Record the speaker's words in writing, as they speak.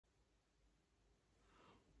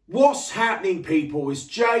What's happening, people? It's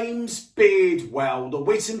James Beardwell, the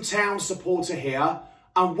Witham Town supporter here,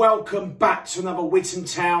 and welcome back to another Witham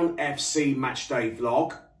Town FC matchday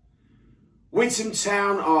vlog. Witham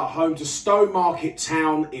Town are at home to Stowmarket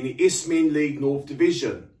Town in the Isthmian League North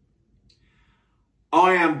Division.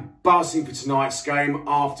 I am buzzing for tonight's game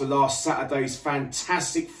after last Saturday's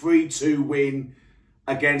fantastic 3-2 win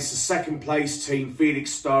against the second place team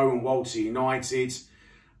Felixstowe and Walter United.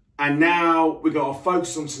 And now we've got to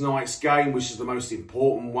focus on tonight's game, which is the most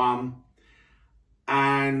important one.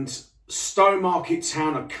 And Stowmarket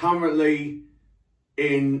Town are currently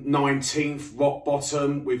in 19th, rock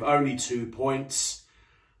bottom, with only 2 points.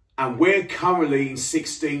 And we're currently in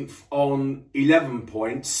 16th on 11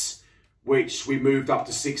 points, which we moved up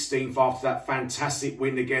to 16th after that fantastic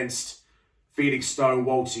win against Felixstowe and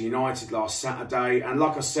Walter United last Saturday. And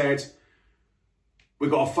like I said,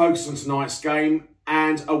 we've got to focus on tonight's game.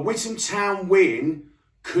 And a Witham Town win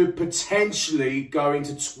could potentially go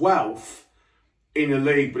into 12th in the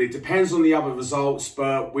league. But it depends on the other results.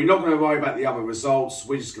 But we're not going to worry about the other results.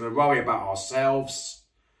 We're just going to worry about ourselves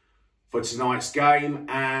for tonight's game.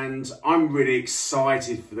 And I'm really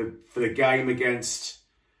excited for the game against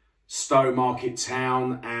Stowmarket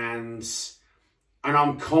Town. And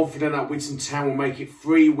I'm confident that Witham Town will make it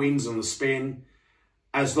 3 wins on the spin,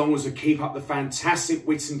 as long as we keep up the fantastic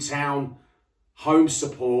Witham Town home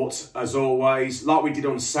support, as always, like we did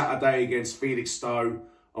on Saturday against Felixstowe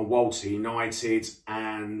and Walter United.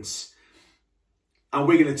 And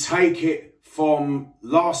we're going to take it from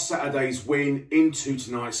last Saturday's win into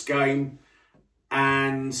tonight's game.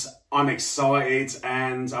 And I'm excited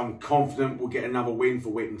and I'm confident we'll get another win for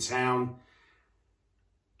Witham Town.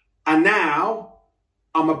 And now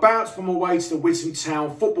I'm about to put my way to the Witham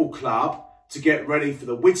Town Football Club to get ready for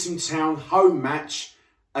the Witham Town home match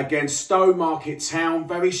against Stowmarket Town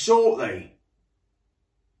very shortly.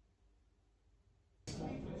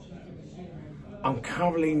 I'm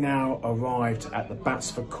currently now arrived at the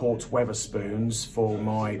Batsford Court Wetherspoons for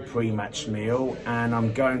my pre-match meal, and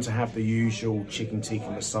I'm going to have the usual chicken tikka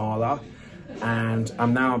masala, and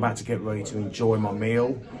I'm now about to get ready to enjoy my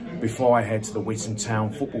meal before I head to the Witham Town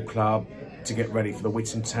Football Club to get ready for the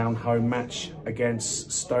Witham Town home match against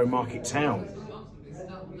Stowmarket Town.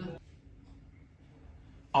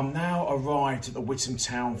 I'm now arrived at the Witham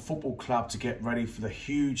Town Football Club to get ready for the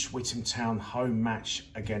huge Witham Town home match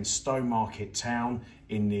against Stowmarket Town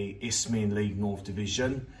in the Isthmian League North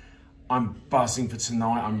Division. I'm buzzing for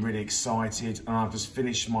tonight, I'm really excited, and I've just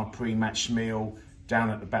finished my pre-match meal down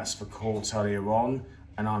at the Batsford Court earlier on,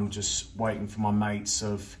 and I'm just waiting for my mates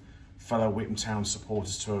of fellow Witham Town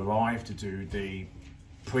supporters to arrive to do the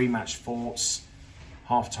pre-match thoughts,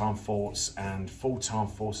 half-time thoughts and full-time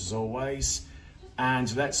thoughts as always.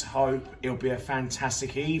 And let's hope it'll be a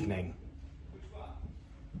fantastic evening.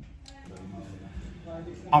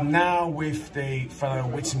 I'm now with the fellow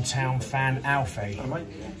Witham Town fan, Alfie. Hello, mate.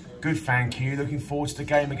 Good, thank you. Looking forward to the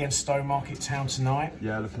game against Stowmarket Town tonight.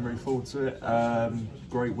 Yeah, looking really forward to it.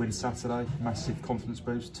 Great win Saturday, massive confidence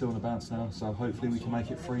boost, 2 on the bounce now. So hopefully we can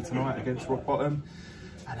make it 3 tonight against rock bottom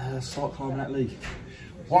and start climbing that league.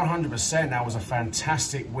 100%, that was a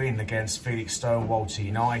fantastic win against Felixstowe and Walter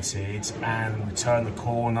United, and we turned the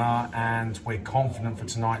corner, and we're confident for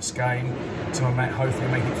tonight's game to hopefully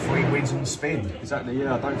make it 3 wins on the spin. Exactly,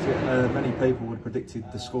 yeah, I don't think many people would have predicted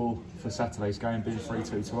the score for Saturday's game being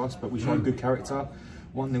 3-2 to us, but we showed good character.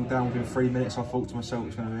 1-0 down within 3 minutes, I thought to myself it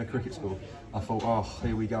was going to be a cricket score. I thought, oh,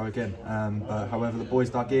 here we go again. But however, the boys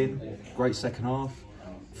dug in, great second half,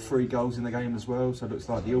 3 goals in the game as well, so it looks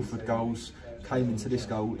like the Ilford goals came into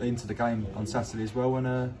the game on Saturday as well,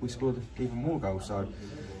 and we scored even more goals. So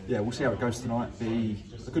yeah, we'll see how it goes tonight. Be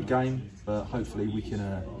a good game, but hopefully we can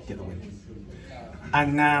get the win.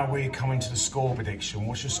 And now we're coming to the score prediction.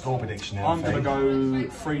 What's your score prediction, Alfie? I'm going to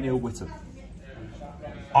go 3-0 Witham.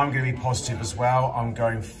 I'm going to be positive as well. I'm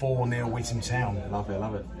going 4-0 Witham Town. Love it,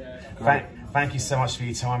 love it. Thank you so much for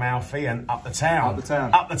your time, Alfie, and up the town. Up the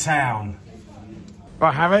town. Up the town.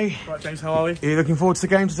 Right, Harry. Right, James, how are we? Are you looking forward to the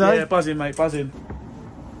game today? Yeah, buzzing, mate, buzzing.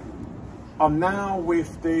 I'm now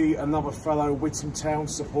with another fellow Witham Town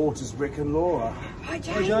supporters, Rick and Laura. Hi,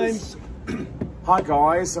 James. Hi,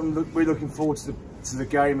 guys. We're looking forward to the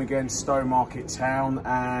game against Stowmarket Town,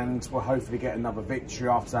 and we'll hopefully get another victory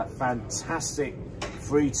after that fantastic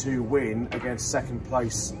 3-2 win against second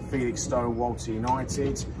place Felixstowe and Walter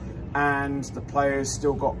United. And the players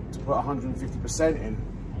still got to put 150% in.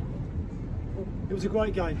 It was a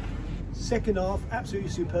great game. Second half, absolutely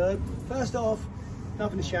superb. First half,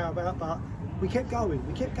 nothing to shout about, but we kept going,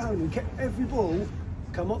 we kept every ball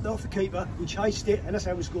come up off the keeper, we chased it, and that's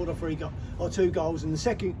how we scored our 2 goals. And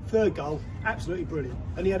the third goal, absolutely brilliant.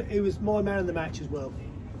 And he was my man of the match as well.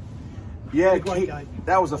 Yeah, great game.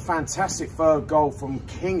 That was a fantastic third goal from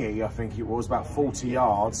Kingy, I think it was, about 40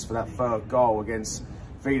 yards for that third goal against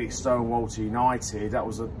Felix Stonewalter United. That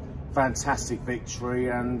was a fantastic victory,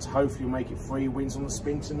 and hopefully we'll make it 3 wins on the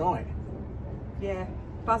spin tonight. Yeah,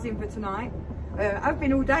 buzzing for tonight. I've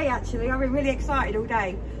been all day actually. I've been really excited all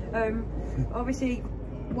day. Obviously,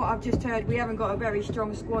 what I've just heard, we haven't got a very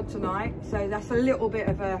strong squad tonight, so that's a little bit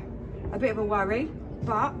of a worry.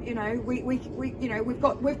 But you know, we've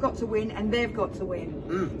got to win, and they've got to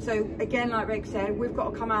win. So again, like Reg said, we've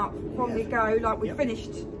got to come out from the go like we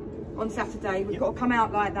finished on Saturday. We've got to come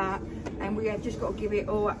out like that, and we have just got to give it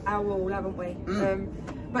our all, haven't we?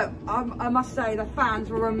 But I must say, the fans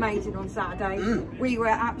were amazing on Saturday. We were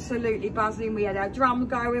absolutely buzzing. We had our drum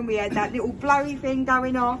going. We had that little blowy thing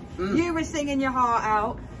going off. You were singing your heart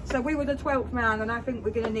out. So we were the 12th man, and I think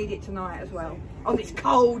we're going to need it tonight as well, on this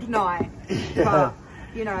cold night. But,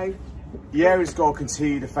 you know. Yeah, it's got to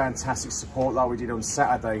continue the fantastic support like we did on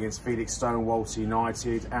Saturday against Felix Stonewalter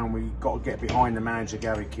United, and we got to get behind the manager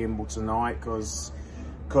Gary Kimball tonight, because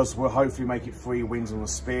we'll hopefully make it 3 wins on the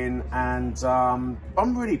spin. And I'm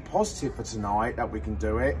really positive for tonight that we can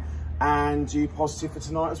do it. And you positive for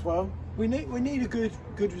tonight as well? We need a good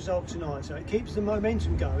result tonight, so it keeps the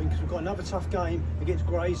momentum going, because we've got another tough game against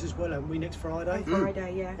Grays as well, haven't we, next Friday? On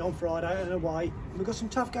Friday, yeah. On Friday and away. And we've got some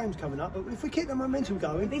tough games coming up, but if we keep the momentum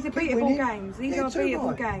going... These are beatable games. These are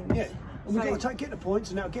beatable games. Yeah. And we've got to get the points,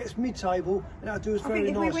 and that'll get us mid-table, and that'll do us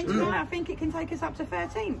very nicely. I think if we win tonight, I think it can take us up to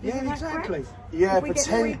 13th. Yeah, exactly. Yeah, if we get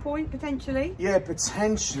 3 points, potentially. Yeah,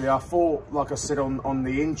 potentially. I thought, like I said on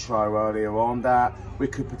the intro earlier on, that we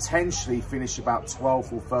could potentially finish about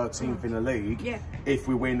 12th or 13th in the league if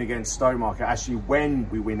we win against Stowmarket. Actually, when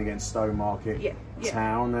we win against Stowmarket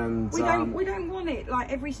Town. And we don't want it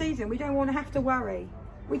like every season. We don't want to have to worry.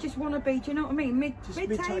 We just want to be, do you know what I mean,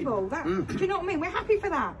 mid-table. Do you know what I mean? We're happy for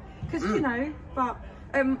that. Because, you know, but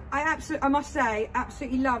I must say,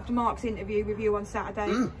 absolutely loved Mark's interview with you on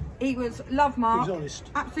Saturday. He was, love Mark. He was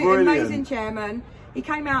honest. Absolutely amazing chairman. He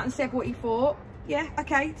came out and said what he thought. Yeah,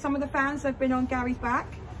 okay, some of the fans have been on Gary's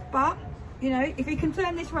back, but, you know, if he can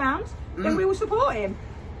turn this round, then we will support him.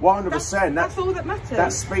 100%. That's all that matters.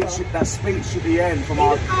 That speech at the end from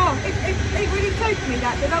our... it really choked me,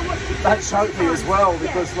 that. Did I watch it? That choked me as well,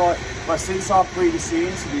 because like since I previously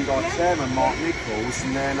interviewed our chairman, Mark Nichols,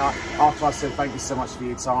 and then after I said thank you so much for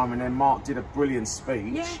your time, and then Mark did a brilliant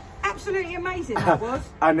speech. Yeah, absolutely amazing that was.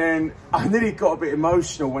 And then I nearly got a bit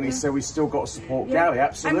emotional when he said we still got to support Gary.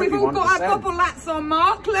 Absolutely, and we've all 100%. got our bubble hats on,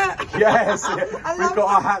 Mark. Look. Yes, we've got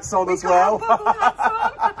our hats on as well. Bubble hats on.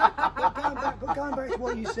 But going back to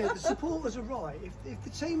what you said, the supporters are right. If the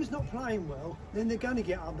team is not playing well, then they're going to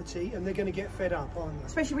get uppity and they're going to get fed up, aren't they?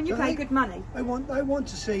 Especially when you pay good money. They want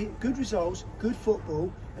to see good results, good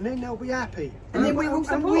football, and then they'll be happy. And then we will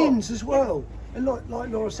support. And wins as well. And like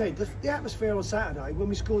Laura said, the atmosphere on Saturday when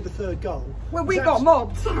we scored the 3rd goal. Well, we got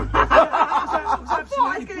mobbed. Was I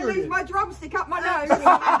thought I was going to lose my drumstick up my nose.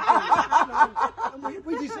 And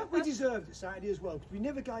we deserved it Saturday as well, because we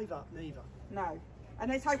never gave up, neither. No. And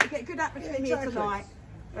let's hope we get a good atmosphere here tonight.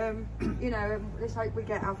 You know, let's hope we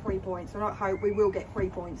get our 3 points. And I hope we will get 3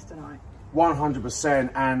 points tonight. 100%.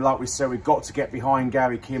 And like we said, we've got to get behind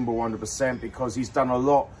Gary Kimball 100%, because he's done a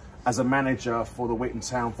lot as a manager for the Witham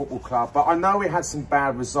Town Football Club. But I know we had some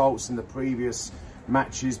bad results in the previous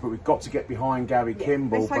matches, but we've got to get behind Gary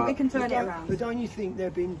Kimball. Let's hope we can turn it around. But don't you think there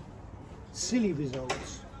have been silly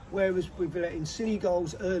results, whereas we've been letting silly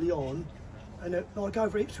goals early on, and like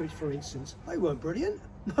over Ipswich, for instance, they weren't brilliant.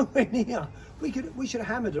 Nowhere near. We should have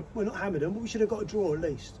hammered them. Well, not hammered them, but we should have got a draw at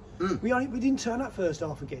least. We didn't turn up first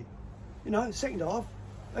half again. You know, second half,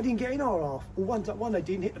 they didn't get in our half. Well, one they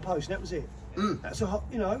didn't hit the post, and that was it. That's a,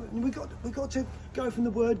 you know, we got to go from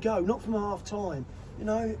the word go, not from half time. You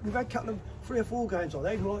know, we've had a couple of 3 or 4 games like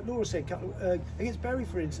that. Like Laura said, against Bury,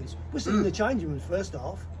 for instance, we're still in the changing room first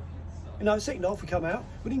half. You know, second half we come out,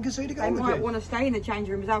 we didn't concede a goal again. They might want to stay in the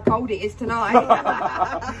changing room, as how cold it is tonight.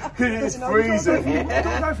 It's freezing. We've got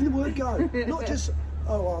to go from the word go, not just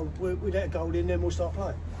we let a goal in, then we'll start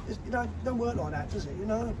playing. You know, it don't work like that, does it? You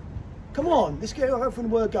know, come on, let's go from the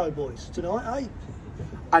word go, boys, tonight, eh?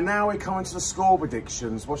 And now we're coming to the score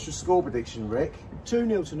predictions. What's your score prediction, Rick?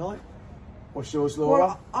 2-0 tonight. What's yours, Laura?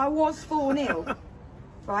 Well, I was 4-0.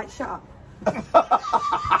 Right, shut up.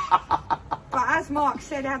 But as Mark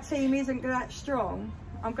said, our team isn't that strong.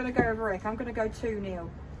 I'm going to go with Rick. I'm going to go 2-0.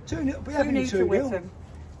 2-0. 2-0 to Witham.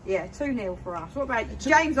 Yeah, 2-0 for us. What about you?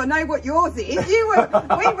 James? I know what yours is. We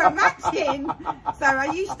were matching. So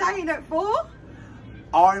are you staying at 4?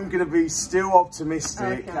 I'm going to be still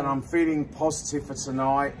optimistic, and I'm feeling positive for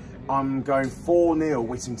tonight. I'm going 4-0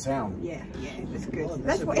 Witham Town. Yeah, that's good.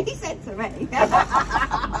 That's what he said to me.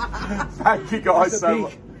 Thank you guys so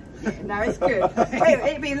much. No, it's good.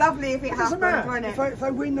 It'd be lovely if it happened, wouldn't it? If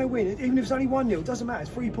they win, they win. Even if it's only 1-0, it doesn't matter.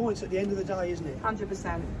 It's 3 points at the end of the day, isn't it?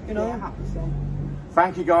 100%. You know? Yeah, 100%.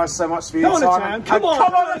 Thank you guys so much for your time. Come on,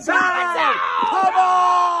 Come on, the town! Come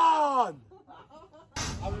on!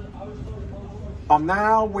 I'm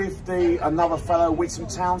now with another fellow Witham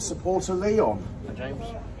Town supporter, Leon. Hi, James.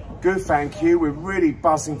 Good, thank you. We're really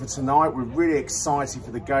buzzing for tonight. We're really excited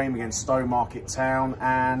for the game against Stowmarket Town,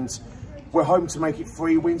 and we're hoping to make it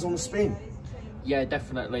 3 wins on the spin. Yeah,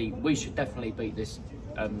 definitely. We should definitely beat this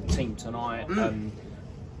team tonight.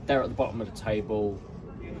 They're at the bottom of the table.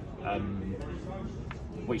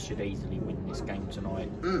 We should easily win this game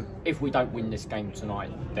tonight. If we don't win this game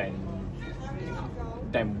tonight, then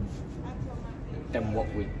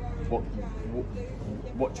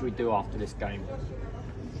what should we do after this game?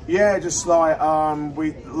 Yeah, just like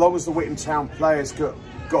as long as the Witham Town players got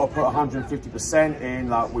to put 150% in,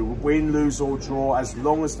 like we would win, lose or draw, as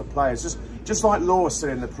long as the players, just like Laura said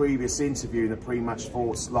in the previous interview in the pre-match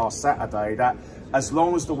thoughts last Saturday, that as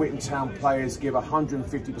long as the Witham Town players give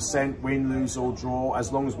 150%, win, lose or draw,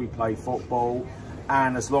 as long as we play football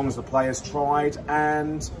and as long as the players tried,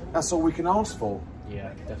 and that's all we can ask for.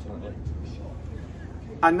 Yeah, definitely.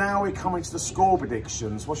 And now we're coming to the score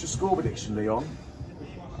predictions. What's your score prediction, Leon?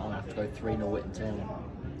 I'm going to have to go 3-0 Witham Town.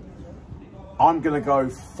 I'm going to go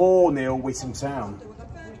 4-0 Witham Town.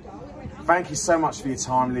 Thank you so much for your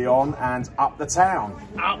time, Leon, and up the town.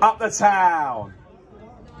 Up the town.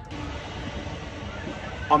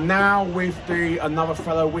 I'm now with another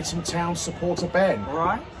fellow Witham Town supporter, Ben. All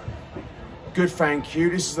right. Good, thank you.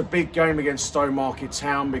 This is a big game against Stowmarket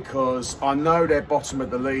Town because I know they're bottom of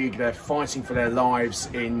the league. They're fighting for their lives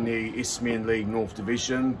in the Isthmian League North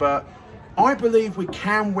Division, but I believe we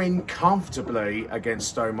can win comfortably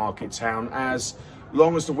against Stowmarket Town as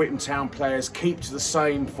long as the Witham Town players keep to the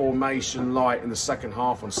same formation like in the second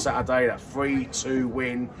half on Saturday, that 3-2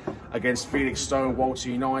 win against Felixstowe and Walter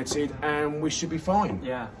United, and we should be fine.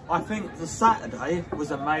 Yeah, I think the Saturday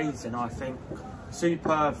was amazing. I think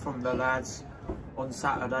superb from the lads on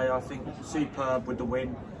Saturday. I think superb with the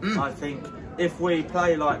win. I think if we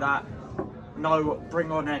play like that,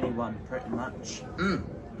 bring on anyone pretty much.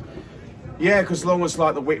 Yeah, because as long as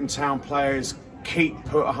like the Witham Town players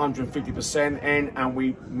put 150% in, and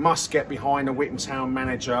we must get behind the Witham Town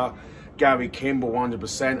manager Gary Kimball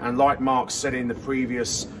 100%, and like Mark said in the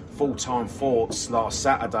previous full-time thoughts last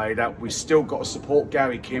Saturday, that we still got to support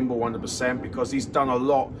Gary Kimball 100% because he's done a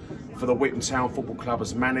lot for the Witham Town Football Club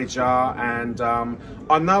as manager, and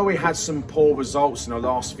I know we had some poor results in the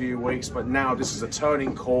last few weeks, but now this is a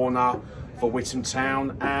turning corner for Witham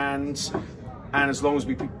Town, and as long as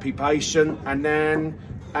we be patient, and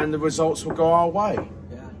the results will go our way.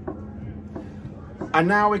 Yeah. And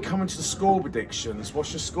now we're coming to the score predictions.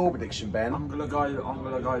 What's your score prediction, Ben? I'm gonna go big.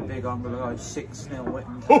 I'm gonna go 6-0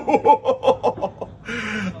 Witham.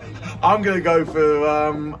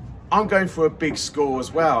 I'm going for a big score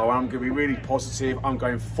as well. I'm going to be really positive. I'm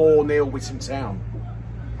going 4-0 Witham Town.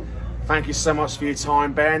 Thank you so much for your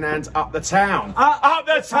time, Ben, and up the town. Up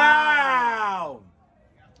the town!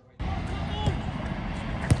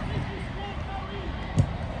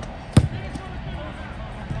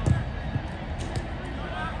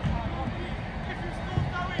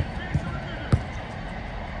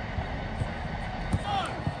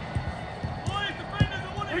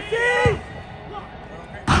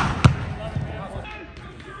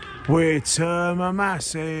 Witham are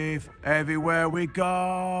massive everywhere we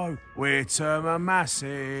go. Witham are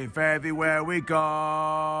massive everywhere we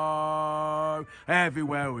go.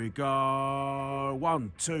 Everywhere we go.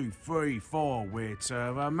 1, 2, 3, 4.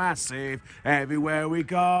 Witham are massive everywhere we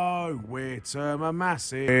go. Witham are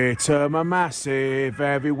massive. Witham are massive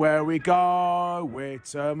everywhere we go.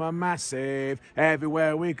 Witham are massive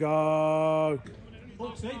everywhere we go.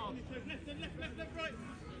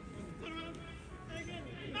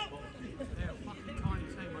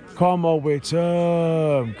 Come on,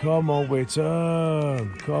 Witham. Come on,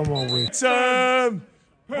 Witham. Come on, Witham.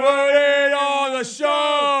 Put it on the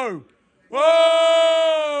show. Whoa!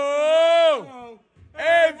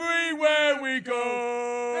 Everywhere we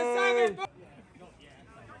go.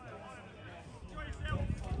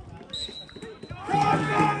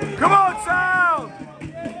 Come on, Town.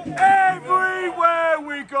 Everywhere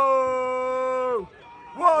we go.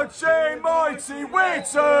 Watching mighty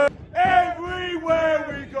Witham. Everywhere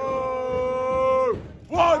we go,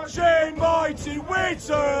 watching mighty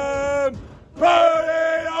Witham, put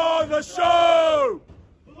it on the show.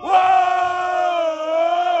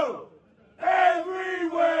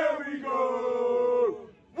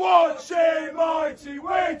 Watching mighty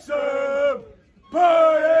Witham,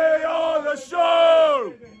 putting on the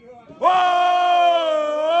show.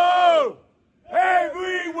 Whoa!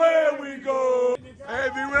 Everywhere we go.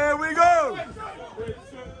 Everywhere we go.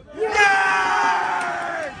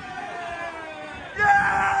 Yes!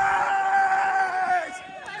 Yes!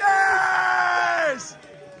 Yes!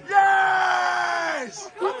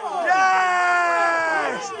 Yes!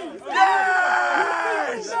 Yes!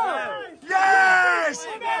 Yes! Yes!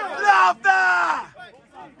 Love that!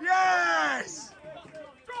 Yes!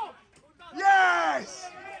 Yes!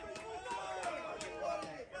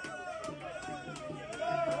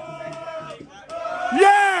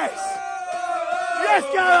 Yes! Yes,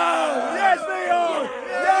 Carol! Yes, Leon!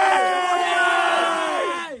 Yes!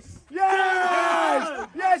 Yes!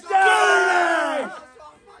 Yes, Jerry!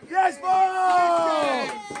 Yes, Paul!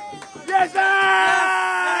 Yes,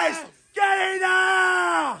 yes! Get in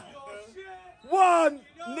there! 1-0!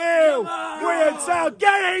 Witham Town,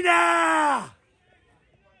 get in there!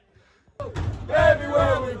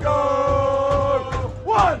 Everywhere we go!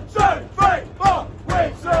 1, 2, 3, 4!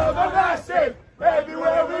 Witham are massive!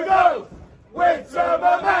 Everywhere we go! Witham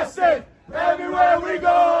are massive! Everywhere we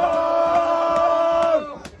go!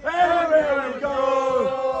 Everywhere we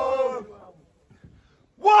go!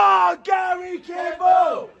 One Gary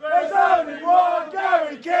Kimball! There's only one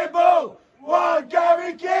Gary Kimball! One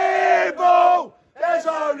Gary Kimball! There's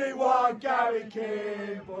only one Gary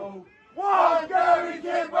Kimball! One Gary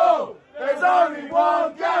Kimball! There's only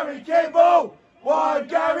one Gary Kimball! One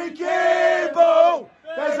Gary Kimball!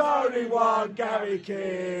 There's only one Gary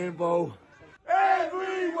Kimball!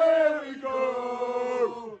 Everywhere we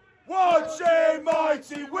go! Watching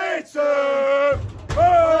mighty Witham!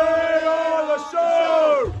 Putting on the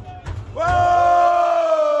show!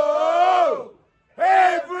 Whoa!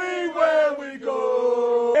 Everywhere we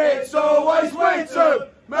go! It's always Witham!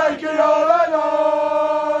 Making all the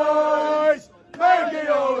noise! Making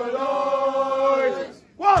all the noise!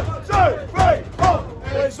 1, 2, 3, 4!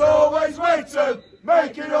 It's always Witham!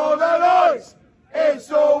 Making all the noise!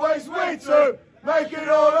 It's always Witham! Making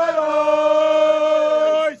all the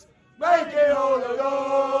noise! Making all the noise!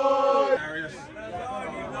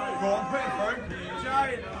 Go on, put it through.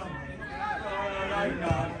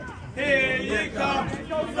 Here you come!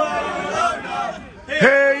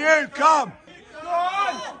 Here you come! Go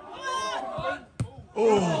on!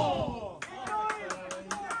 Oh!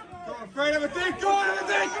 Go on, Fred, have a dig! Go on, have a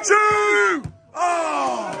dig! 2!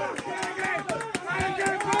 Oh!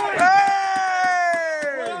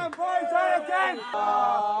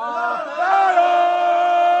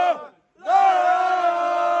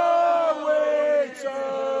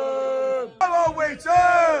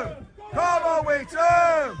 Come on,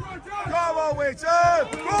 Witham! Come on, Witham!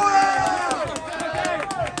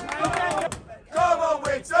 Come on,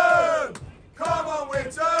 Witham! Come on,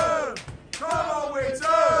 Witham! Come on,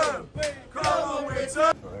 Witham! Come on,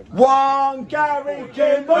 Witham! One Gary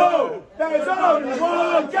Kimball! There's only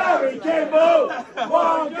one Gary Kimball!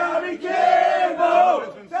 One Gary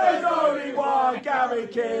Kimball! There's only one Gary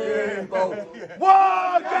Kimball!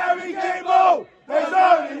 One Gary Kimball! There's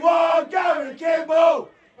only one Gary Kimball!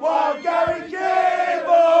 One Gary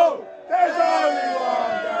Kimball! There's only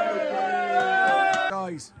one Gary Kimball!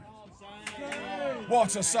 Guys,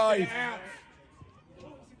 what a save!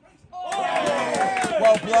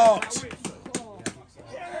 Well blocked!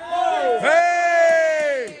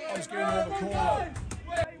 Hey! I was going on the corner.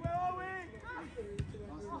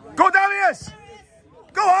 Go, Darius!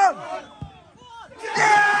 Go on!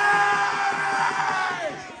 Yes!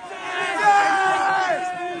 Yes!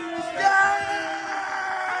 Yes!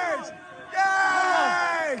 Yes!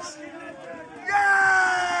 Yes!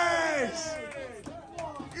 Yes!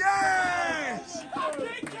 Yes!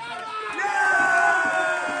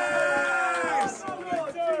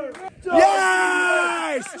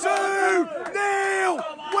 Yes! 2-0!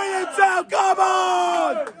 Witham Town, come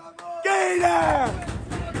on! Get in there!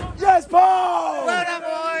 Yes, Paul! Well done,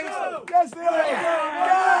 boys! Yes, Neil!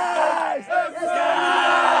 Yes! Yes! Yes!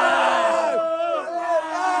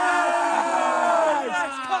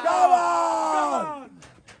 Come on!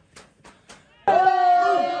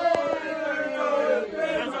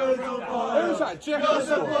 Who's that? Jeff?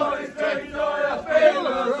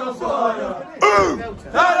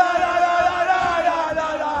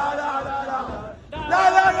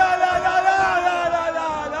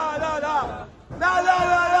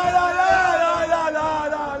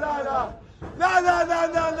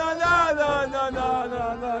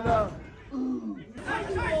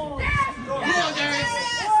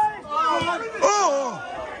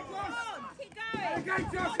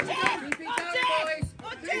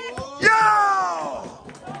 Yo!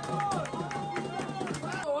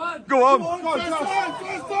 Go on. First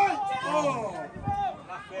time. Oh.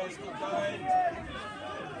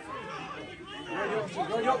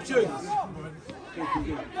 Ready options.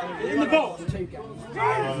 In the box.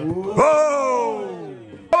 Oh!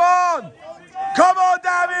 Come on! Come on,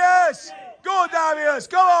 Darius! Go on, Darius!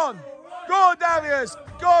 Come on! Go on, Darius!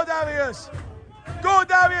 Go on, Darius! Go on,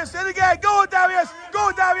 Darius! In again! Go on, Darius! Go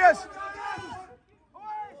on, Darius!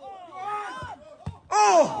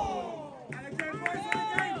 Oh!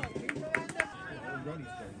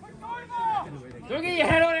 Don't get your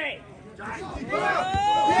head on it! Yes!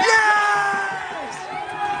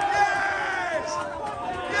 Yes!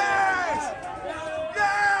 Yes!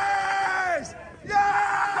 Yes!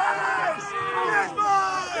 Yes! Yes, boy!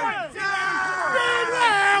 Yes! Yes!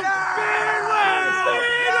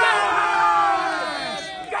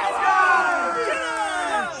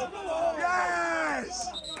 Yes!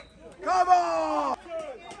 Come on!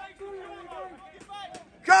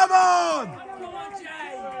 Come on!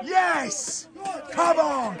 Yes! Come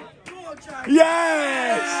on!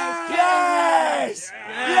 Yes! Yes!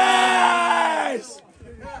 Yes!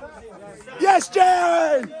 Yes,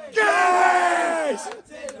 Jared! Yes!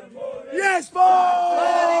 Yes, boy!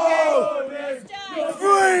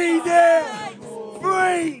 3-0!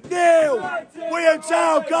 3-0! Witham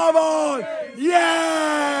Town, come on!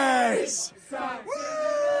 Yes!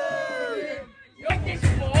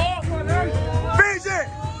 Finish it!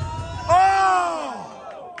 Oh!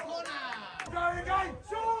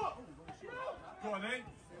 Go on then.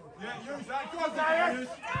 Yeah, use that. Go on, Darius.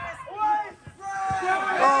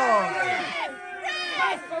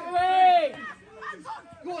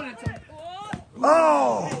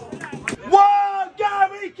 Oh! One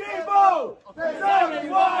Gary Kimball! There's only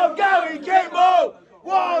one Gary Kimball!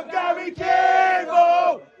 One Gary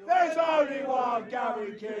Kimball! There's only one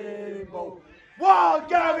Gary Kimball! One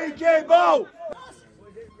Gary Kimball!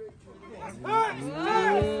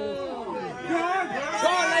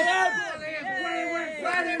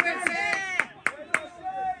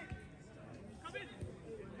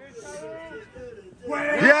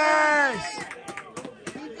 Yes!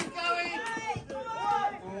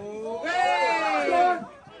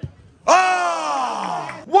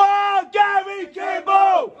 Oh! One Gary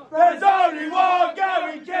Kimball! There's only one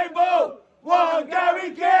Gary Kimball! One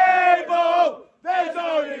Gary Kimball! There's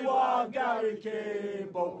only one Gary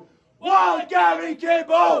Kimball! One Gary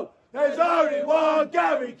Kimball! There's only one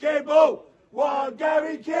Gary Kimball! One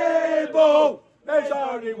Gary Kimball! There's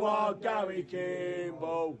only one Gary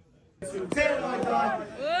Kimball!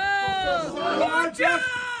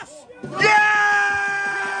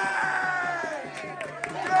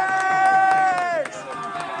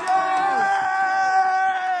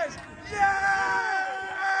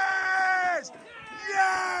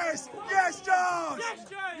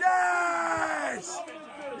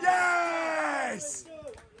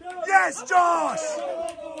 Yes, Josh!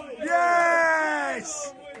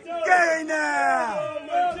 Yes! Get in there!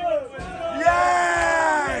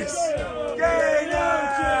 Yes! Get in there!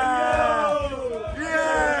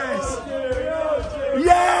 Yes!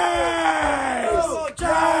 Yes!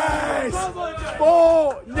 Yes!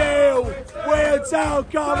 4-0! Witham Town,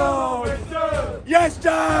 come on! Yes,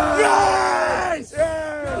 Josh! Yes!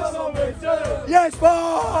 Yes! Yes, boy!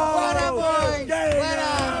 Get in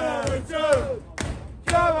there!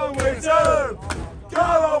 Come on, Witham!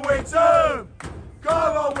 Come on, Witham!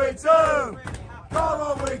 Come on, Witham! Come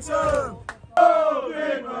on, Witham! Oh,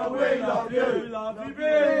 Bidwell, we love you! We love you,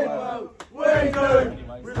 Bidwell! We do!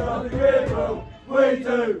 We love you, Bidwell! We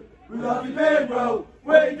do! We love you, Bidwell!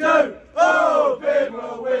 We do! Oh,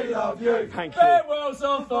 Bidwell, we love you! Thank you! Bidwell's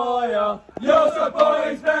on fire! Your support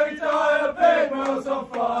is very tired! Bidwell's on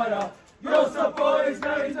fire! Your support is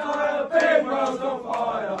very tired! Bidwell's on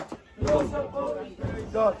fire! Your support is very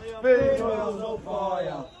tired! Bidwell's on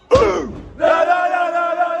fire! Ooh! La la la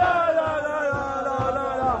la la la la la la la la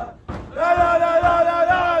la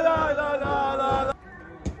la.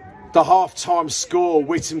 The half-time score: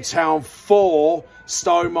 Witham Town 4,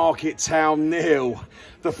 Stowmarket Town 0.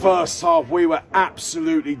 The first half, we were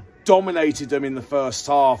absolutely dominated them in the first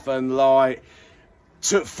half, and like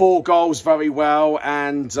took 4 goals very well,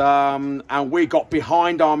 and we got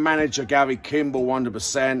behind our manager Gary Kimball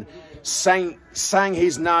 100%. Sang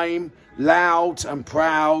his name loud and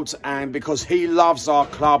proud, and because he loves our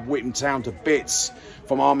club Witham Town to bits,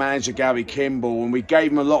 from our manager Gary Kimball, and we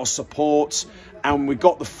gave him a lot of support, and we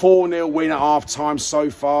got the 4-0 win at half-time so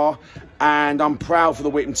far. And I'm proud for the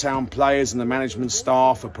Witham Town players and the management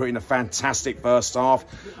staff for putting a fantastic first half.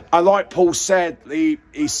 I like Paul said, he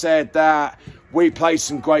said that we played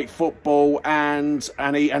some great football, and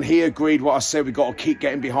he agreed what I said. We've got to keep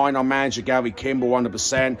getting behind our manager, Gary Kimball,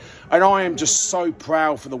 100%. And I am just so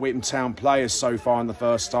proud for the Witham Town players so far in the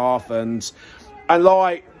first half. And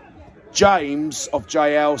like James of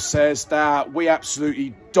JL says, that we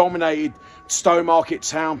absolutely dominated Stowmarket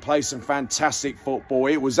Town, played some fantastic football.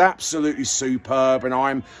 It was absolutely superb, and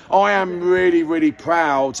I am really, really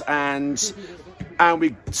proud. And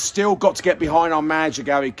we still got to get behind our manager,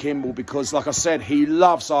 Gary Kimball, because, like I said, he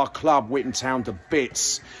loves our club, Witham Town, to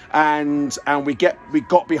bits. And we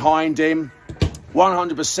got behind him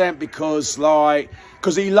 100%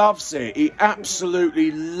 because he loves it. He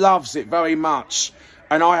absolutely loves it very much.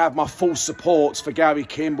 And I have my full support for Gary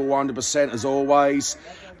Kimball 100% as always.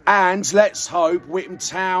 And let's hope Witham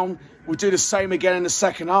Town will do the same again in the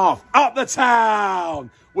second half. Up the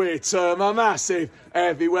town! Witham are massive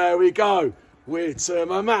everywhere we go.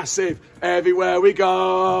 Witham are massive everywhere we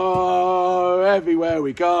go. Everywhere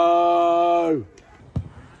we go.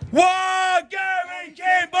 One Gary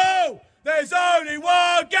Kimball! There's only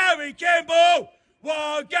one Gary Kimball!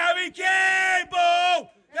 One Gary Kimball!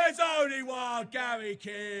 There's only one Gary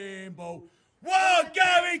Kimball! One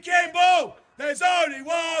Gary Kimball! There's only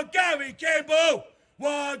one Gary Kimball!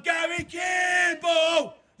 One Gary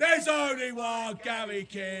Kimball! There's only one Gary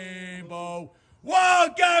Kimball!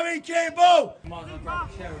 One Gary Kimball!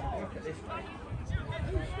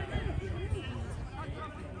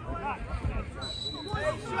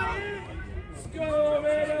 Score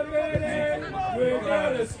in a minute! We're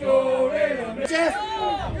gonna score in a minute! Jeff!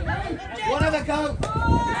 One other go!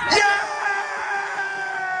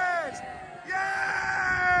 Yes!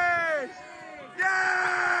 Yes!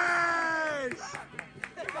 Yes!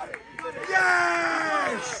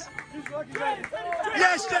 Yes!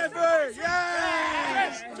 Yes, Jeffrey!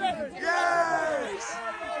 Yes! Yes!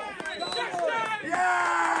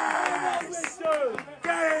 Yes!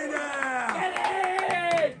 Get in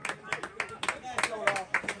there!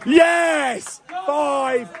 Yes!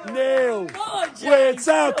 5-0!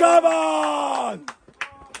 Witham, come on!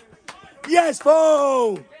 Yes,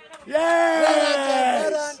 Paul!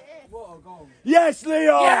 Yes! Yes,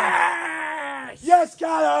 Leon! Yes! Yes,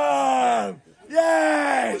 Callum!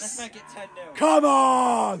 Yes! Let's make it 10-0. Come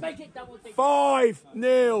on!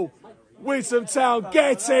 5-0. Witham Town,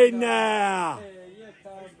 get in there!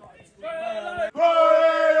 Put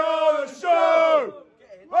it on the show!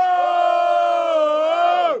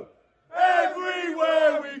 Oh!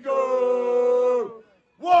 Everywhere we go!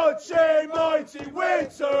 Watching mighty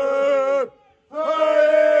Witham! Put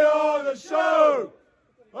it on the show!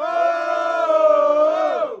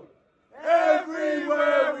 Oh!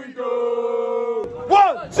 Everywhere we go!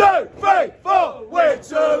 1, 2, 3, 4!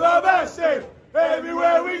 Witham are massive!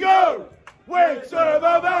 Everywhere we go! Witham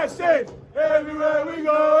are massive! Everywhere we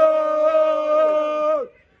go!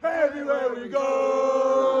 Everywhere we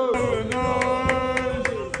go!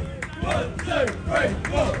 1, 2, 3,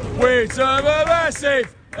 4! Witham are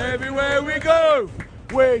massive! Everywhere we go!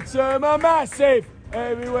 Witham are massive!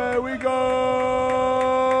 Everywhere we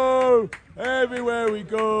go! Everywhere we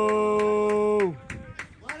go!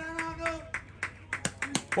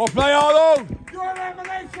 What play, Arnold? You're an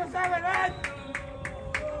Malaysia 7 head!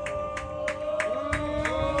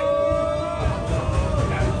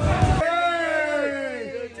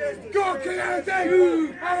 Go, King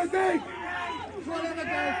Andy! Andy!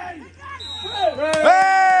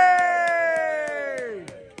 Hey!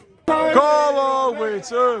 Come on,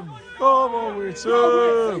 Witham! Come on,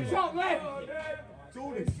 Witham!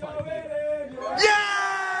 Yes!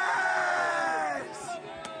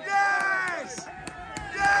 Yes!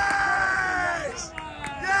 Yes!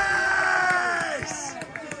 Yes!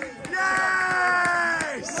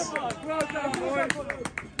 Yes!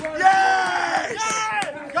 Yes!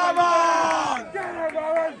 Come on!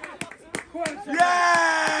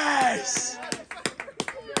 Yes!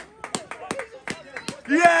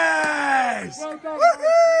 Yes!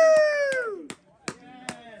 Woohoo!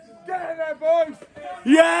 Get in there, boys!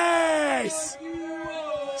 Yes!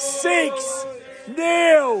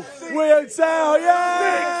 6-0! Witham Town!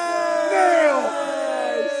 Yes!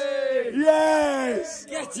 Yes!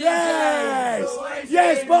 Yes!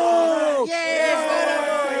 Yes, Paul!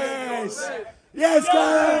 Yes! Yes,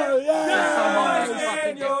 Carl!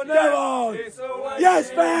 Yes! Come on!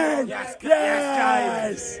 Yes, Ben!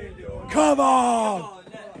 Yes! Come on!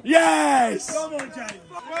 Yes! Come on, James!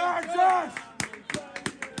 Come on, Josh!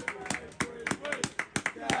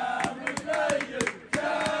 Can we play you?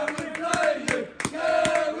 Can we play you?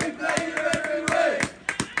 Can we play you every week?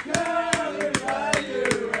 Can we play you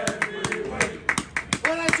every week?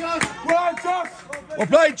 Well done, Josh! Well done, Josh! We'll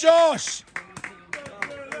play Josh!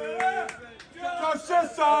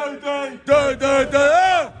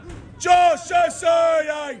 Josh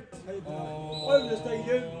Assoye! Over the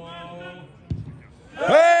stadium.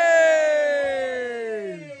 Hey!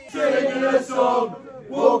 Singing a song,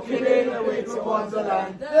 walking in a winter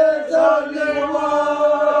wonderland. There's only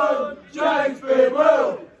one James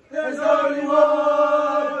Bidwell. There's only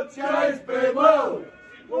one James Bidwell.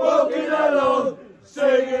 Walking along,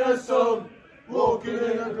 singing a song, walking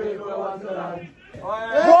in a winter wonderland.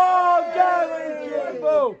 One Gary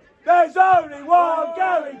Kimball! There's only one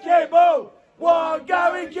Gary Kimball! One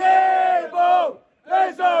Gary Kimball!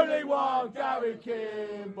 There's only one Gary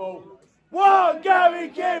Kimball! One Gary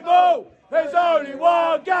Kimball! There's only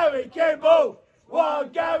one Gary Kimball! One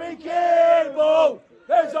Gary Kimball!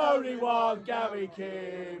 There's only one Gary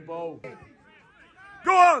Kimball!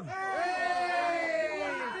 Go on!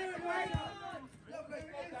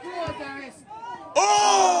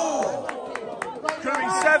 Oh! Could be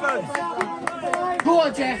 7. Go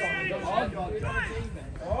on, Jeff.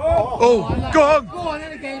 Oh, go on! Go on,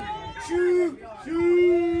 and again. Shoot!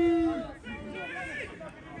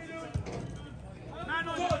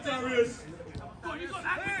 Go on, Darius!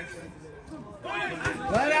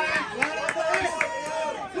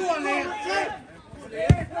 Go on, Liam.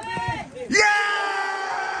 Yes!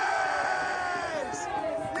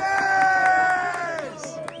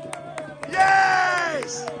 Yes!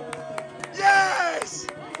 Yes! Yes!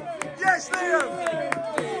 Yes, Liam!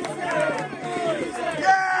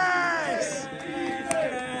 Yes!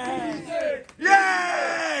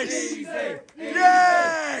 Yes!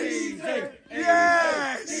 Yes!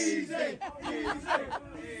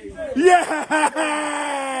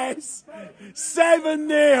 Yes!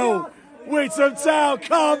 7-0! Witham Town,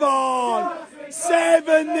 come on!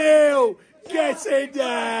 7-0! Get in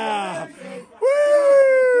there!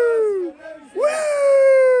 Woo!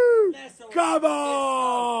 Woo! Come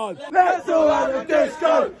on! Let's all have a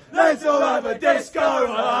disco! Let's all have a disco!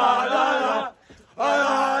 La, la, la.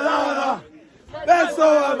 La, la, la. Let's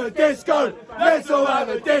all have a disco! Let's all have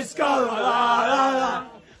a disco! La, la, la.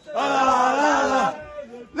 La, la, la.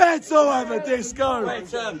 Let's all have a disco!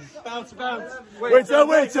 Witham, bounce, bounce. Witham,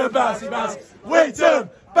 bouncy, bounce! Witham,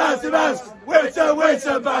 bouncy, bounce! Witham,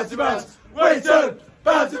 bouncy, bounce! Witham,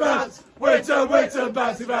 bouncy, bounce! Witham,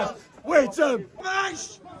 bouncy, bounce! Witham!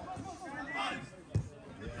 Mash!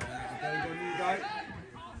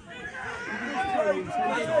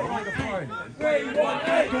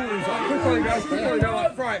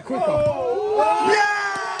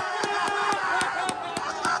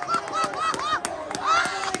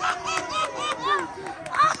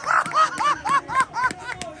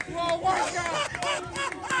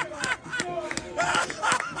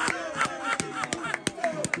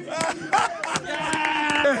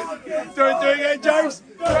 Do it again, James. Do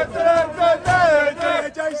it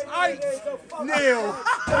again, James. 8-0.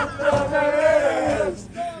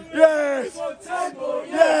 Yes.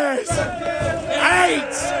 Yes.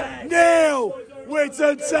 8-0.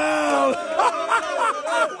 Witham Town.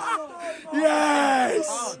 Yes.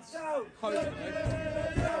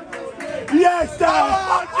 Yes,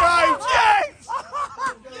 Dan. James. Yes.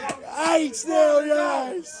 8-0.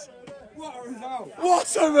 Yes.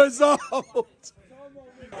 What a result.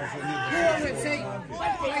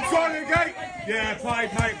 Try the gate. Yeah,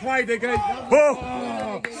 play the gate.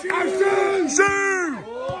 Oh! Shoot!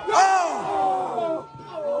 Oh!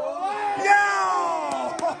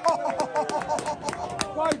 Yeah!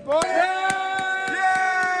 Play, boy.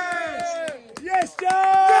 Yes! Yes,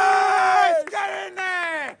 Joe! Yes! Get in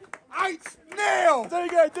there! 8-0! Do it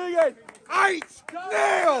again!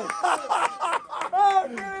 8-0!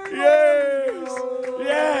 Yes!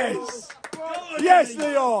 Yes! Yes,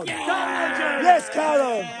 Leon! Yes,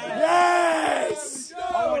 Callum! Yes!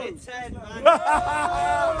 I wanted 10, man.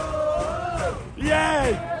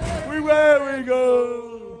 Yeah! Where we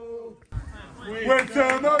go!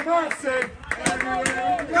 Witham are massive.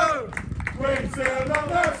 Everywhere we go. Witham are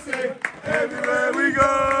massive. Everywhere we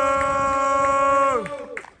go!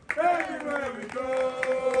 Everywhere we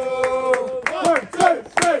go. 1, 2,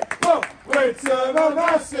 3, 4. Witham are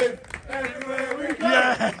massive. Everywhere we go.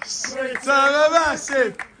 Yes! Witham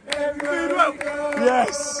massive! Everywhere we go.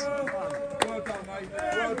 Yes! Well done, mate.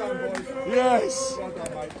 Well done, boys. Yes! Well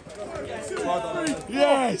done, mate. Well done, mate. Yes! Well done, mate.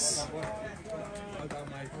 Yes!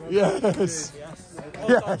 Yes!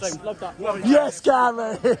 Yes,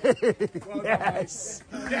 Gary! Yes!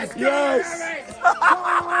 Yes!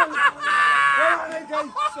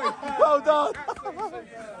 Well done!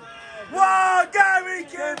 One Gary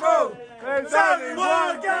Kimball! There's only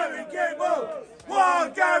one Gary Kimball!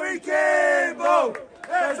 One Gary Kimball!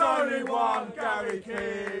 There's only one Gary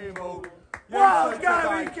Kimball! One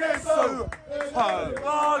Gary Kimball!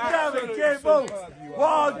 One Gary Kimball!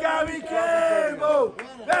 One Gary Kimball!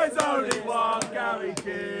 There's only one Gary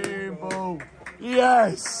Kimball!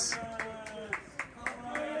 Yes!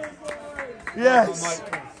 Yes!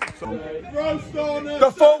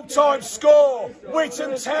 The full-time score,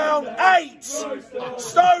 Witham Town 8,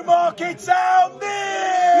 Stowmarket Town 0!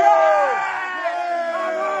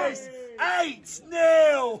 Yes!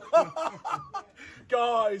 8-0!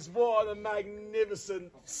 Guys, what a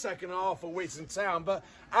magnificent second half for Witham Town. But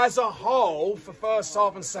as a whole, for first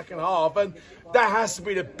half and second half, and that has to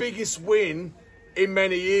be the biggest win in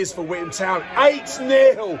many years for Witham Town.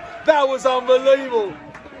 8-0! That was unbelievable!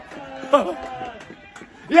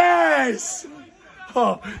 Yes!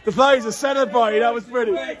 Oh, the players are celebrating, that was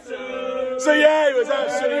brilliant. So yeah, it was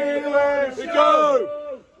absolutely... We go!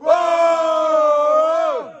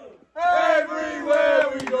 Whoa! Everywhere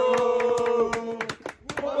we go!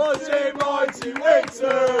 Watching mighty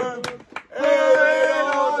Witham! Here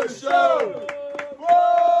on the show!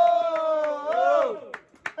 Whoa!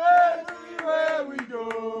 Everywhere we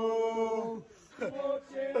go!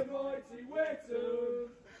 Watching mighty Witham!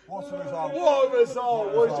 What's the result? What a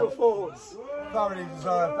result! What's your thoughts? Thoroughly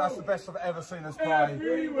deserved. That's the best I've ever seen us play.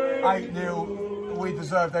 8-0. We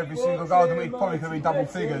deserved every single goal. And we probably could have been double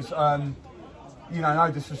figures. You know,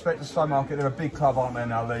 no disrespect to Stowmarket, they're a big club, aren't they,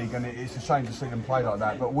 in our league, and it's a shame to see them play like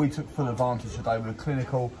that. But we took full advantage today. We were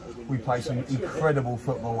clinical. We played some incredible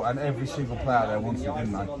football, and every single player there wanted it,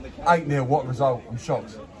 didn't they? 8-0. What a result! I'm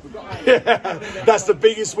shocked. Yeah, that's the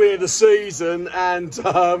biggest win of the season, and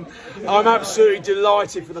I'm absolutely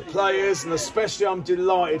delighted for the players, and especially I'm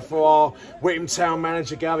delighted for our Witham Town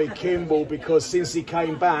manager Gary Kimball, because since he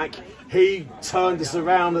came back he turned us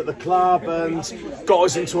around at the club and got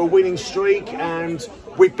us into a winning streak, and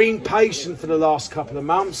we've been patient for the last couple of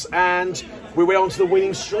months and we went on to the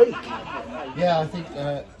winning streak. Yeah, I think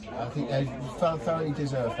they thoroughly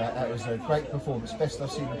deserved that. That was a great performance, best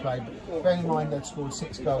I've seen them play. But bearing in mind they'd scored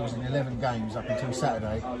 6 goals in 11 games up until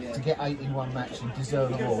Saturday, to get 8 in one match and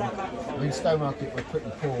deserve them all. I mean, Stowmarket were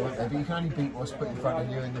pretty poor, weren't they? But you can only beat what's put in front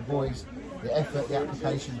of you, and the boys, the effort, the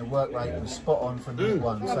application, the work rate was spot on from minute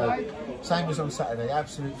one. So, same as on Saturday,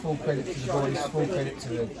 absolute full credit to the boys, full credit to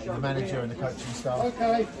the manager and the coaching staff.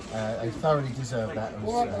 They thoroughly deserved that. It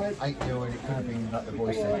was 8-0, and it could have been, like the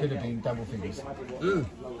boys said, it could have been double figures.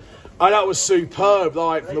 And that was superb,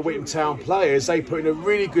 like, from the Witham Town players. They put in a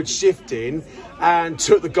really good shift in and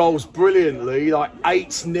took the goals brilliantly. Like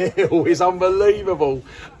 8-0 is unbelievable.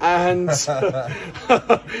 And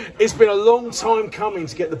it's been a long time coming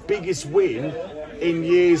to get the biggest win in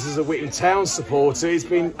years as a Witham Town supporter. It's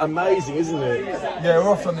been amazing, isn't it? Yeah, we're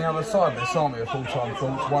off on the other side of this, aren't we? A full-time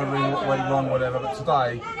thoughts, wondering what went wrong, whatever. But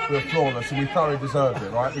today, we were flawless and we thoroughly deserved it,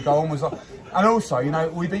 right? The goal was up. And also, you know,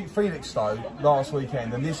 we beat Felixstowe last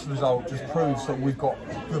weekend, and this result just proves that we've got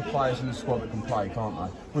good players in the squad that can play, can't they?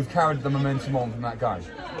 We've carried the momentum on from that game.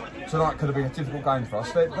 Tonight could have been a difficult game for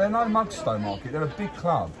us. They're no mugs, Stowmarket. They're a big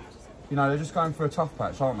club. You know, they're just going for a tough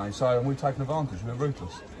patch, aren't they? So, and we've taken advantage. We're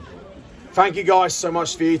ruthless. Thank you guys so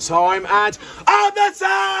much for your time, and on the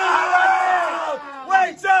town!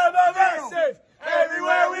 Witham are massive!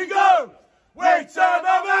 Everywhere we go! Witham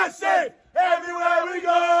are massive! Everywhere we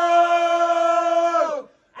go!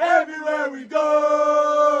 Everywhere we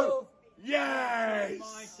go! Yes!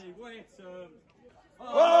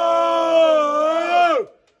 Oh!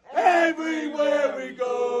 Everywhere we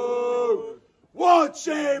go!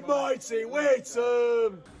 Watching mighty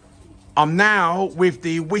Witham! I'm now with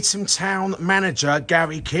the Witham Town manager,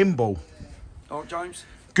 Gary Kimball. All right, James.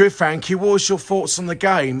 Good, thank you. What was your thoughts on the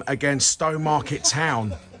game against Stowmarket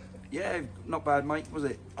Town? Yeah, not bad, mate, was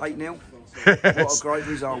it? 8-0. What a great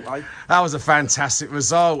result, eh? That was a fantastic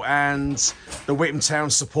result, and the Witham Town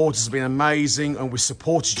supporters have been amazing, and we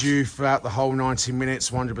supported you throughout the whole 90 minutes,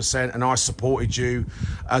 100%, and I supported you,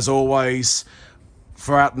 as always,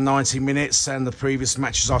 throughout the 90 minutes, and the previous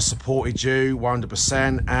matches I supported you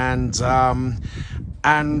 100%,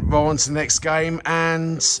 and we're on to the next game,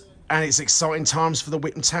 and it's exciting times for the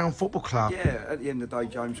Witham Town Football Club. Yeah, at the end of the day,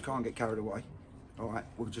 James, can't get carried away. All right,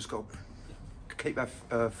 we've just got to keep our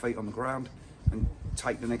feet on the ground and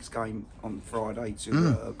take the next game on Friday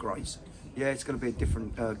to Grace. Yeah, it's going to be a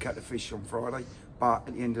different kettle of fish on Friday, but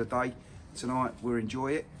at the end of the day, tonight we'll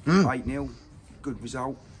enjoy it. 8-0, good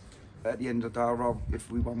result. At the end of the day, rather if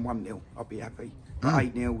we won 1-0, I'd be happy.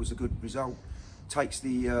 8-0 was a good result. Takes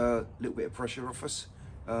the little bit of pressure off us,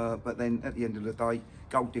 but then at the end of the day,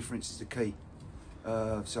 goal difference is the key.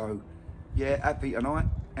 So, yeah, happy tonight,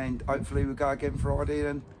 and hopefully we'll go again Friday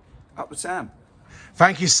and up the town.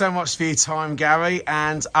 Thank you so much for your time, Gary,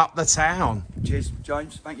 and up the town. Cheers,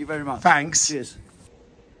 James. Thank you very much. Thanks. Cheers.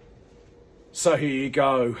 So here you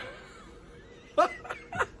go.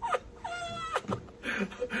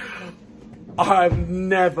 I've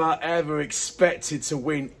never ever expected to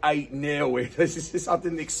win 8-0. I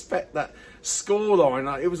didn't expect that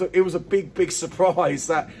scoreline. It was a big surprise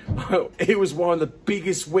that it was one of the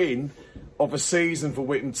biggest win of a season for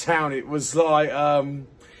Witham Town. It was like,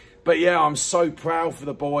 but yeah, I'm so proud for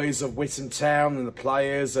the boys of Witham Town and the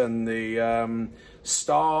players and the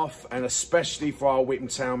staff, and especially for our Witham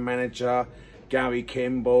Town manager, Gary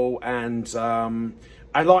Kimball. And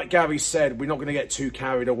like Gary said, we're not going to get too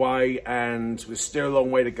carried away, and we're still a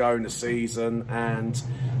long way to go in the season.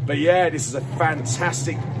 But yeah, this is a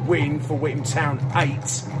fantastic win for Witham Town,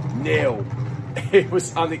 8-0. It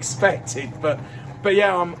was unexpected, but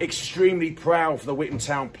yeah, I'm extremely proud for the Witham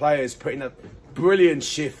Town players putting a brilliant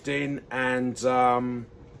shift in, and I'm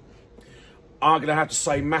going to have to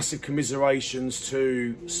say massive commiserations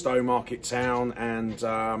to Stowmarket Town and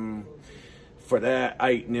for their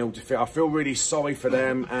 8-0 defeat. I feel really sorry for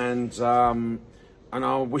them, and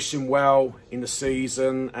I wish them well in the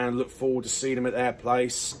season and look forward to seeing them at their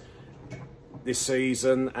place this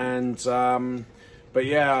season. But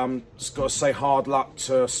yeah, I'm just got to say hard luck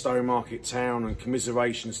to Stowmarket Town and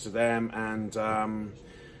commiserations to them, and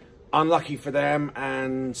unlucky for them,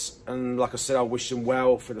 and like I said, I wish them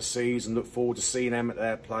well for the season. Look forward to seeing them at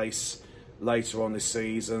their place later on this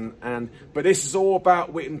season. But this is all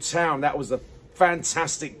about Witham Town. That was the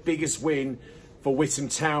fantastic biggest win for Witham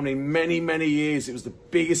Town in many years. It was the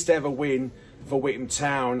biggest ever win for Witham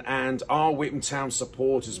Town, and our Witham Town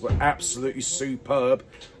supporters were absolutely superb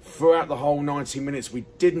throughout the whole 90 minutes. We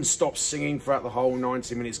didn't stop singing throughout the whole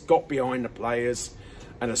 90 minutes, got behind the players,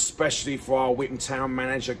 and especially for our Witham Town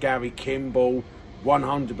manager, Gary Kimball,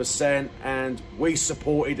 100%, and we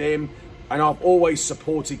supported him, and I've always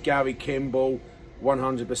supported Gary Kimball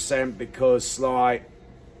 100% because, like,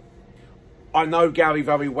 I know Gary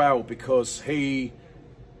very well because he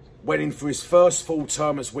went in for his first full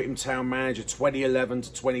term as Witham Town manager, 2011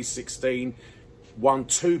 to 2016, won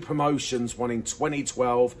 2 promotions, one in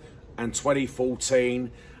 2012 and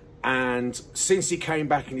 2014, and since he came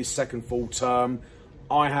back in his second full term,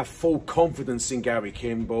 I have full confidence in Gary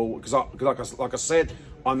Kimball because, like I said,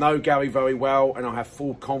 I know Gary very well, and I have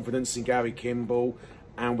full confidence in Gary Kimball,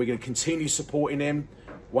 and we're going to continue supporting him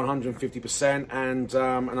 150%, and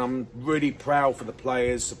I'm really proud for the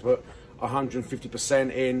players to put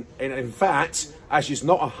 150% in. In fact, actually it's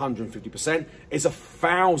not 150%, it's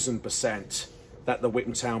 1,000% that the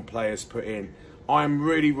Witham Town players put in. I'm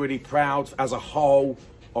really proud as a whole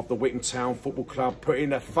of the Witham Town Football Club, put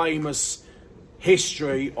in a famous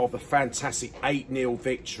history of a fantastic 8-0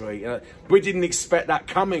 victory. We didn't expect that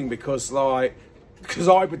coming because I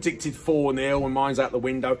predicted 4-0 and mine's out the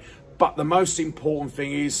window. But the most important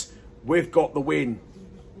thing is we've got the win.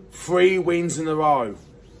 3 wins in a row.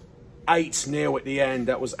 8-0 at the end.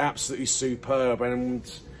 That was absolutely superb.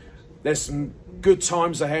 And there's some good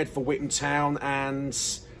times ahead for Witham Town. And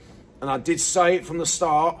I did say it from the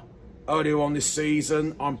start, earlier on this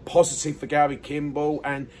season, I'm positive for Gary Kimball.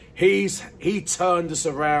 And he turned us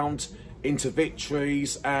around into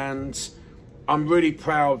victories. And I'm really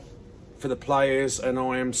proud for the players. And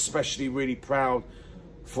I am especially really proud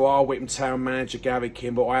for our Witham Town manager, Gary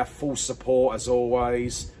Kimball. I have full support, as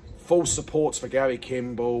always. Full support for Gary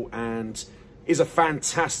Kimball, and he's a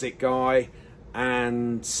fantastic guy,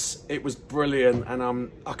 and it was brilliant,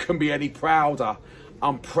 and I couldn't be any prouder.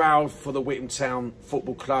 I'm proud for the Witham Town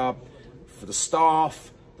Football Club, for the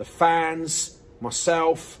staff, the fans,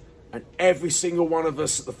 myself, and every single one of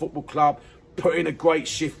us at the football club putting a great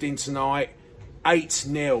shift in tonight.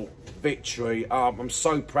 8-0 victory. I'm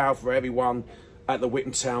so proud for everyone at the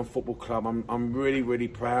Witham Town Football Club. I'm really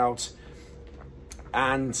proud,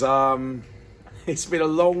 and it's been a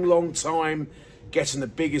long time getting the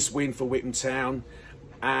biggest win for Witham Town,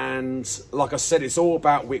 and like I said, it's all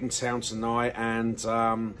about Witham Town tonight.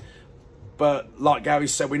 And but like Gary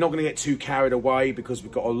said, we're not going to get too carried away because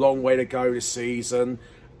we've got a long way to go this season,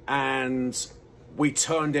 and we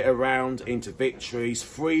turned it around into victories.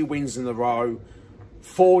 3 wins in a row.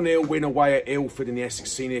 4-0 win away at Ilford in the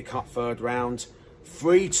Essex Senior Cup third round.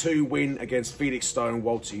 3-2 win against Felixstowe and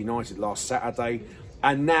Walter United last Saturday.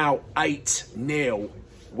 And now 8-0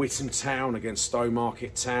 Witham Town against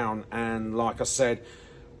Stowmarket Town. And like I said,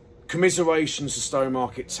 commiserations to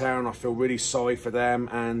Stowmarket Town. I feel really sorry for them.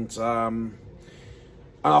 And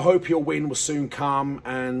I hope your win will soon come.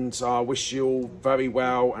 And I wish you all very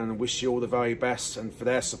well and wish you all the very best, and for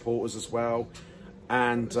their supporters as well.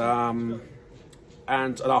 And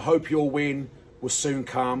I hope your win will soon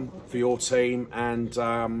come for your team.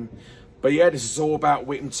 And but yeah, this is all about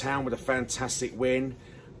Witham Town with a fantastic win,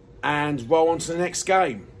 and roll on to the next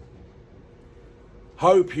game.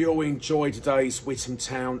 Hope you all enjoyed today's Witham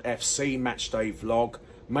Town FC matchday vlog.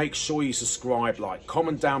 Make sure you subscribe, like,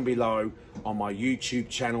 comment down below on my YouTube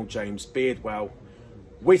channel, James Beardwell.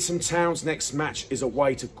 Witham Town's next match is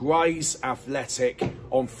away to Grays Athletic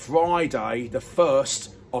on Friday, the 1st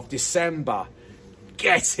of December.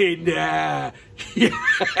 Get in there!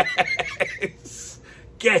 Yes!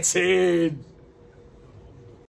 Get in!